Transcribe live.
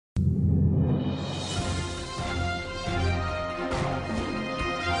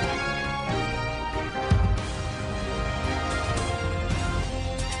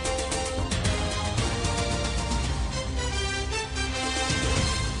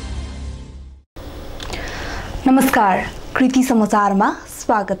नमस्कार, कृति समाचारमा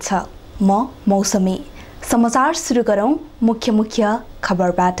स्वागत छ। म मौसमी। समाचार सुरु गरौं मुख्य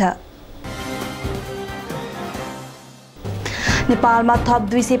खबरबाट। नेपालमा थप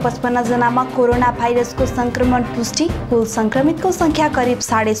 255 जनामा कोरोना भाइरसको संक्रमण पुष्टि। कुल संक्रमितको संख्या करिब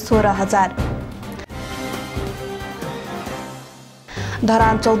 16,500।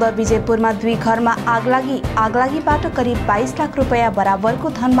 धरान 14 विजयपुरमा 2 घरमा आगलागीबाट करिब 22 लाख रुपैयाँ बराबरको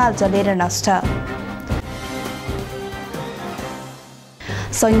धनमाल जलेर नष्ट।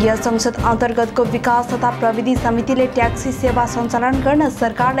 संघीय संसद अन्तर्गतको विकास तथा प्रविधि समितिले ट्याक्सी सेवा सञ्चालन गर्न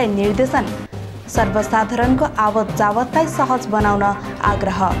सरकारलाई निर्देशन। सर्वसाधारणको आवत जावतलाई सहज बनाउन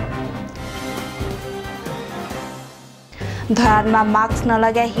आग्रह। धरानमा मास्क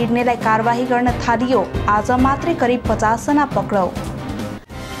नलगाई हिँड्नेलाई कारबाही गर्न थालियो। आज मात्रै करिब 50 जना पक्राउ।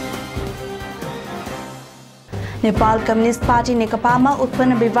 नेपाल कम्युनिस्ट पार्टी नेकपामा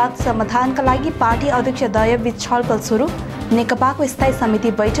उत्पन्न विवाद समाधानका लागि पार्टी अध्यक्ष दयबीच छलफल सुरु। नेकपाको स्थायी समिति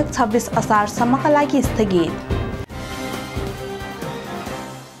बैठक 26 असारसम्मका लागि स्थगित।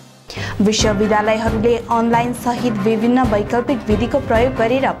 विश्वविद्यालयहरूले अनलाइन सहित विभिन्न वैकल्पिक विधिको प्रयोग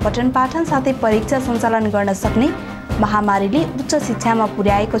गरेर पठन पाठन साथै परीक्षा सञ्चालन गर्न सक्ने। महामारीले उच्च शिक्षामा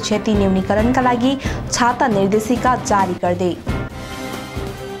पुर्याएको क्षति न्यूनीकरणका लागि छाता निर्देशिका जारी गर्दै।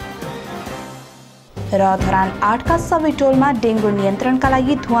 र धरान 8 का सबै टोलमा डेङ्गु नियन्त्रणका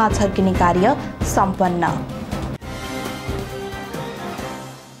लागि धुवाँ छर्किने कार्य सम्पन्न।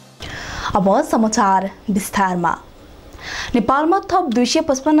 अब समाचार विस्तारमा। नेपालमा थप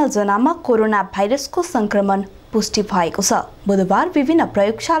 255 जनामा कोरोना भाइरसको संक्रमण पुष्टि भएको छ। बुधबार विभिन्न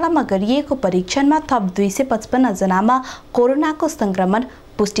प्रयोगशालामा गरिएको परीक्षणमा थप 255 जनामा कोरोनाको संक्रमण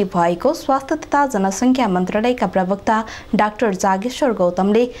पुष्टि भएको स्वास्थ्य तथा जनसङ्ख्या मन्त्रालयका प्रवक्ता डाक्टर जागेश्वर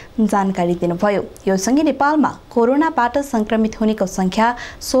गौतमले जानकारी दिनुभयो। यो सँगै नेपालमा कोरोनाबाट संक्रमित हुनेको संख्या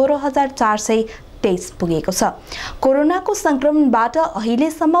 16,423 पुगेको छ। कोरोनाको संक्रमणबाट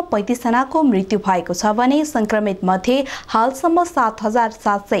अहिलेसम्म 35 जनाको मृत्यु भएको छ भने संक्रमित मध्ये हालसम्म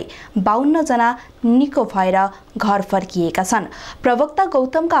 7,752 जना निको भएर घर फर्किएका छन्। प्रवक्ता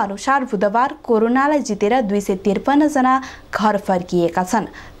गौतमका अनुसार बुधबार कोरोनालाई जितेर 253 जना घर फर्किएका छन्।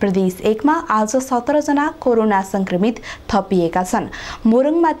 प्रदेश 1 मा आज 17 जना कोरोना संक्रमित थपिएका छन्।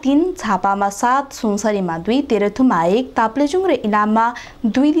 मोरङमा 3, झापामा 7, सुनसरीमा 2, तेह्रथुममा 1, ताप्लेजुङ र इलाममा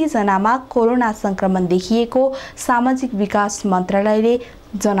 2 जनामा कोरोना संक्रमण देखिएको सामाजिक विकास मन्त्रालयले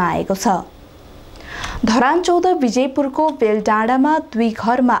जनाएको छ। धरान 14 विजयपुरको बेलडाँडामा 2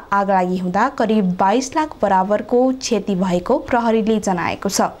 घरमा आगलागी हुँदा करिब 22 लाख बराबरको क्षति भएको प्रहरीले जनाएको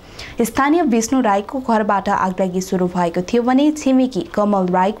छ। स्थानीय विष्णु राईको घरबाट आगलागी सुरु भएको थियो भने छिमेकी कमल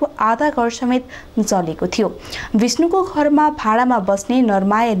राईको आधा घर समेत जलेको थियो। विष्णुको घरमा भाडामा बस्ने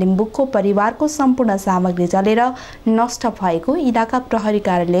नरमाया लिम्बुकको परिवारको सम्पूर्ण सामग्री जलेर नष्ट भएको इलाका प्रहरी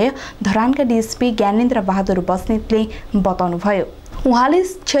कार्यालय धरानका डीएसपी ज्ञानेन्द्र बहादुर बस्नेतले बताउनुभयो। उहाँले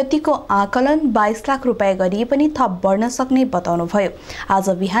क्षतिको आकलन 22 लाख रुपैयाँ गरिए पनि थप बढ्न सक्ने बताउनुभयो। आज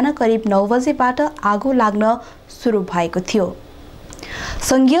बिहान करिब 9 बजेबाट आगो लाग्न सुरु भएको थियो।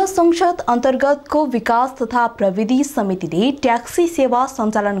 संघीय संसद अन्तर्गतको विकास तथा प्रविधि समितिले ट्याक्सी सेवा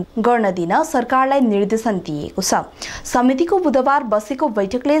सञ्चालन गर्न दिन सरकारलाई निर्देशन दिएको छ। समितिको बुधबार बसेको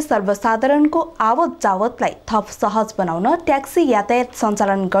बैठकले सर्वसाधारणको आवत जावतलाई थप सहज बनाउन ट्याक्सी यातायात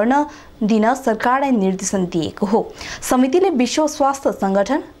सञ्चालन गर्न दिन सरकारलाई निर्देशन दिएको हो। समितिले विश्व स्वास्थ्य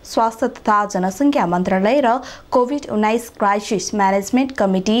संगठन, स्वास्थ्य तथा जनसङ्ख्या मन्त्रालय र कोभिड-19 क्राइसिस म्यानेजमेन्ट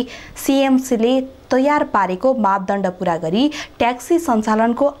कमिटी सीएमसीले तयार पारेको मापदण्ड पूरा गरी ट्याक्सी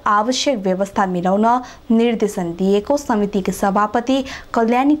सञ्चालनको आवश्यक व्यवस्था मिलाउन निर्देशन दिएको समितिका सभापति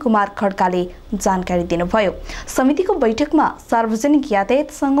कल्याणी कुमार खड्काले जानकारी दिनुभयो। समितिको बैठकमा सार्वजनिक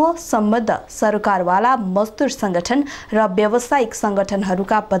यातायातसँग सम्बद्ध सरकारवाला मजदुर संगठन र व्यावसायिक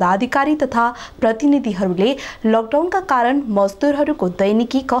संगठनहरूका पदाधिकारी तथा प्रतिनिधिहरूले लकडाउनका कारण मजदुरहरूको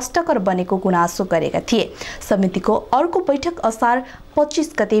दैनिकी कष्टकर बनेको गुनासो गरेका थिए। समितिको अर्को बैठक असार 25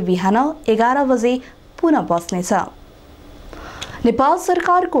 गते बिहान 11 बजे पुनः बस्नेछ। नेपाल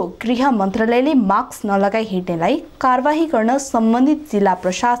सरकारको गृह मन्त्रालयले मास्क नलगाई हिँड्नेलाई कारबाही गर्न सम्बन्धित जिल्ला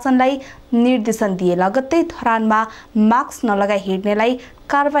प्रशासनलाई निर्देशन दिए लगत्तै धरानमा मास्क नलगाई हिँड्नेलाई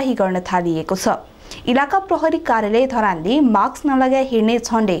कारबाही गर्न थालिएको छ। इलाका प्रहरी कार्यालय धरानले मास्क नलगाई हिँड्ने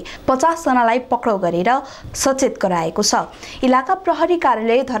झण्डै 50 जनालाई पक्राउ गरेर सचेत गराएको छ। इलाका प्रहरी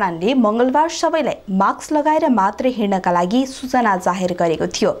कार्यालय धरानले मंगलबार सबैलाई मास्क लगाएर मात्रै हिँड्नका लागि सूचना जाहेर गरेको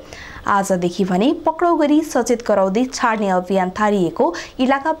थियो। आजदेखि भने पक्राउ गरी सचेत गराउँदै छाड्ने अभियान थालिएको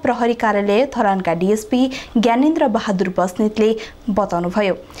इलाका प्रहरी कार्यालय धरानका डीएसपी ज्ञानेन्द्र बहादुर बस्नेतले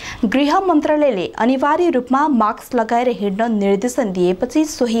बताउनुभयो। गृह मन्त्रालयले अनिवार्य रूपमा मास्क लगाएर हिँड्न निर्देशन दिएपछि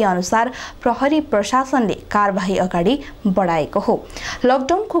सोही अनुसार प्रहरी प्रशासनले कारबाही अगाडि बढाएको हो।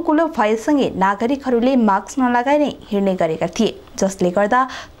 लकडाउन खुकुलो भएसँगै नागरिकहरूले मास्क नलगाई नै हिँड्ने गरेका थिए, जसले गर्दा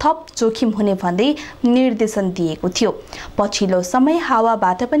थप जोखिम हुने भन्दै निर्देशन दिएको थियो। पछिल्लो समय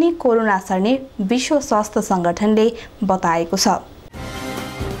हावाबाट पनि कोरोना सर्ने विश्व स्वास्थ्य संगठनले बताएको छ।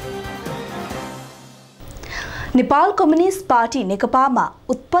 नेपाल कम्युनिस्ट पार्टी नेकपामा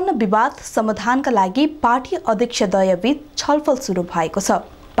उत्पन्न विवाद समाधानका लागि पार्टी अध्यक्षद्वयबीच छलफल सुरु भएको छ।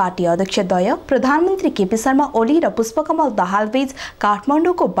 पार्टी अध्यक्षद्वय प्रधानमन्त्री केपी शर्मा ओली र पुष्पकमल दाहालबीच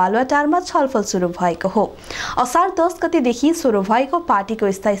काठमाडौँको बालुवाटारमा छलफल सुरु भएको हो। असार 10 गतेदेखि सुरु भएको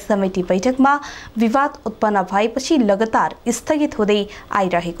पार्टीको स्थायी समिति बैठकमा विवाद उत्पन्न भएपछि लगातार स्थगित हुँदै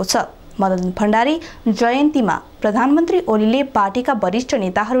आइरहेको छ। मदन भण्डारी जयन्तीमा प्रधानमन्त्री ओलीले पार्टीका वरिष्ठ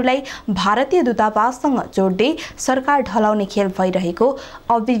नेताहरूलाई भारतीय दूतावाससँग जोड्दै सरकार ढलाउने खेल भइरहेको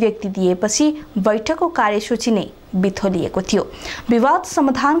अभिव्यक्ति दिएपछि बैठकको कार्यसूची नै बिथोलिएको थियो। विवाद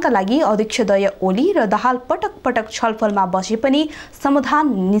समाधानका लागि अध्यक्षद्वय ओली र दाहाल पटक पटक छलफलमा बसे पनि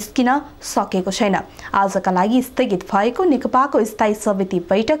समाधान निस्किन सकेको छैन। आजका लागि स्थगित भएको नेकपाको स्थायी समिति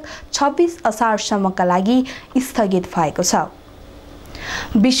बैठक 26 असारसम्मका लागि स्थगित भएको छ।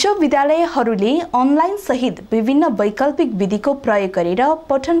 विश्वविद्यालयहरूले अनलाइन सहित विभिन्न वैकल्पिक विधिको प्रयोग गरेर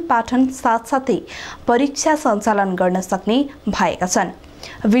पठन पाठन साथसाथै परीक्षा सञ्चालन गर्न सक्ने भएका छन्।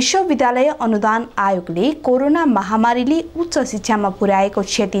 विश्वविद्यालय अनुदान आयोगले कोरोना महामारीले उच्च शिक्षामा पुर्याएको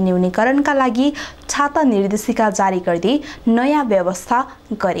क्षति न्यूनीकरणका लागि छाता निर्देशिका जारी गर्दै नयाँ व्यवस्था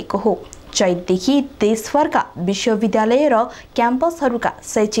गरेको हो। चैतदेखि देशभरका विश्वविद्यालय र क्याम्पसहरूका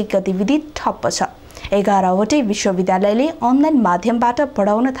शैक्षिक गतिविधि ठप्प छ। 11वटै विश्वविद्यालयले अनलाइन माध्यमबाट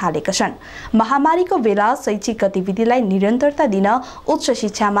पढाउन थालेका छन्। महामारीको बेला शैक्षिक गतिविधिलाई निरन्तरता दिन उच्च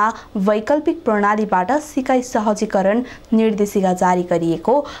शिक्षामा वैकल्पिक प्रणालीबाट सिकाइ सहजीकरण निर्देशिका जारी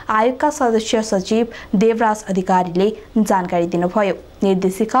गरिएको आयोगका सदस्य सचिव देवराज अधिकारीले जानकारी दिनुभयो।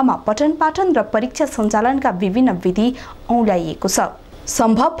 निर्देशिकामा पठन पाठन र परीक्षा सञ्चालनका विभिन्न विधि औँल्याइएको छ।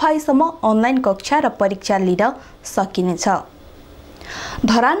 सम्भव भएसम्म अनलाइन कक्षा र परीक्षा लिन सकिनेछ।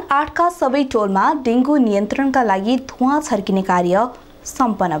 धरान 8 का सबै टोलमा डेङ्गु नियन्त्रणका लागि धुवा छर्किने कार्य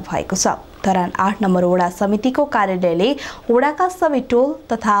सम्पन्न भएको छ। धरान 8 नम्बर वडा समितिको कार्यालयले वडाका सबै टोल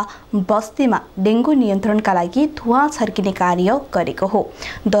तथा बस्तीमा डेङ्गु नियन्त्रणका लागि धुवा छर्किने कार्य गरेको हो।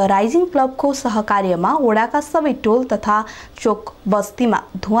 द राइजिङ क्लबको सहकार्यमा वडाका सबै टोल तथा चोक बस्तीमा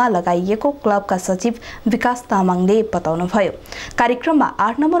धुवा लगाइएको क्लबका सचिव विकास तामाङले बताउनुभयो। कार्यक्रममा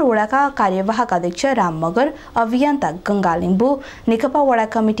 8 नम्बर वडाका कार्यवाहक अध्यक्ष राम मगर, अभियन्ता गंगा लिम्बू, नेकपा वडा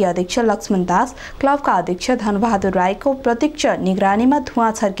कमिटी अध्यक्ष लक्ष्मण दास, क्लबका अध्यक्ष धनबहादुर राईको प्रत्यक्ष निगरानीमा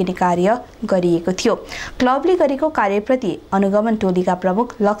धुवा छर्किने कार्य गरिएको थियो। क्लबले गरेको कार्यप्रति अनुगमन टोलीका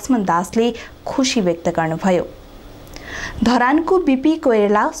प्रमुख लक्ष्मण दासले खुशी व्यक्त गर्नुभयो। धरानको बीपी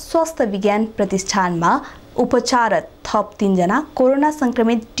कोइराला स्वास्थ्य विज्ञान प्रतिष्ठानमा उपचाररत थप 3 जना कोरोना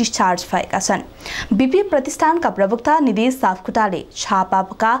संक्रमित डिस्चार्ज भएका छन्। बीपी प्रतिष्ठानका प्रवक्ता निदेश सापकोटाले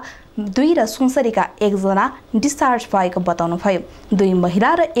छापाका 2 र सुनसरीका 1 जना डिस्चार्ज भएको बताउनुभयो। 2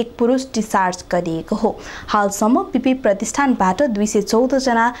 महिला र 1 पुरुष डिस्चार्ज गरिएको हो। हालसम्म बीपी प्रतिष्ठानबाट 214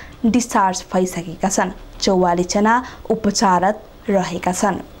 जना डिस्चार्ज भइसकेका छन्। 44 जना उपचाररत रहेका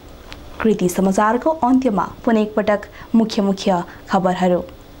छन्। कृति समाचारको अन्त्यमा पुनः एकपटक मुख्य खबरहरू।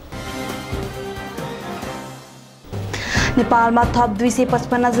 नेपालमा थप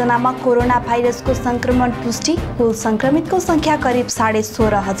 255 जनामा कोरोना भाइरसको संक्रमण पुष्टि, कुल संक्रमितको संख्या करिब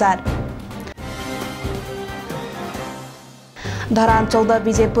 16,500। धरान 14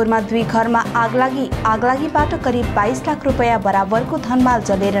 विजयपुरमा 2 घरमा आगलागीबाट करिब 22 लाख रुपैयाँ बराबरको धनमाल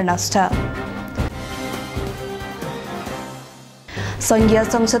जलेर नष्ट। संघीय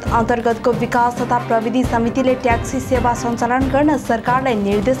संसद अन्तर्गतको विकास तथा प्रविधि समितिले ट्याक्सी सेवा सञ्चालन गर्न सरकारलाई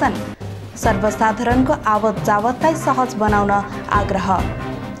निर्देशन, सर्वसाधारणको आवत जावतलाई सहज बनाउन आग्रह।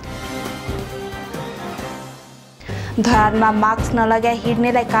 धरानमा मास्क नलगाई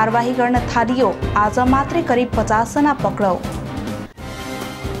हिँड्नेलाई कारबाही गर्न थालियो, आज मात्रै करिब 50 जना पक्राउ।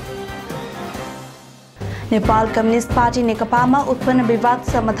 नेपाल कम्युनिस्ट पार्टी नेकपामा उत्पन्न विवाद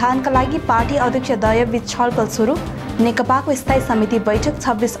समाधानका लागि पार्टी अध्यक्षद्वयबीच छलफल सुरु, नेकपाको स्थायी समिति बैठक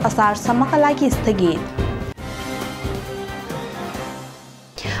 26 असारसम्मका लागि स्थगित।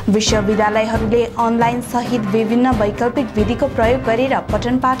 विश्वविद्यालयहरूले अनलाइन सहित विभिन्न वैकल्पिक विधिको प्रयोग गरेर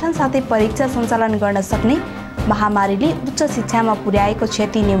पठन पाठन साथै परीक्षा सञ्चालन गर्न सक्ने, महामारीले उच्च शिक्षामा पुर्याएको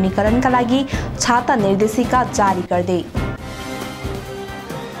क्षति न्यूनीकरणका लागि छाता निर्देशिका जारी गर्दै।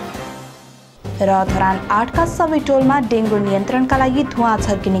 र धरान 8 का सबै टोलमा डेंगू नियन्त्रणका लागि धुवा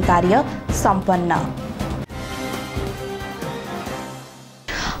छर्किने कार्य सम्पन्न।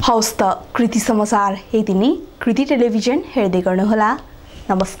 हौस् त कृति समाचार यति नै। कृति टेलिभिजन हेर्दै गर्नुहोला।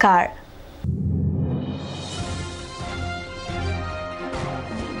 नमस्कार।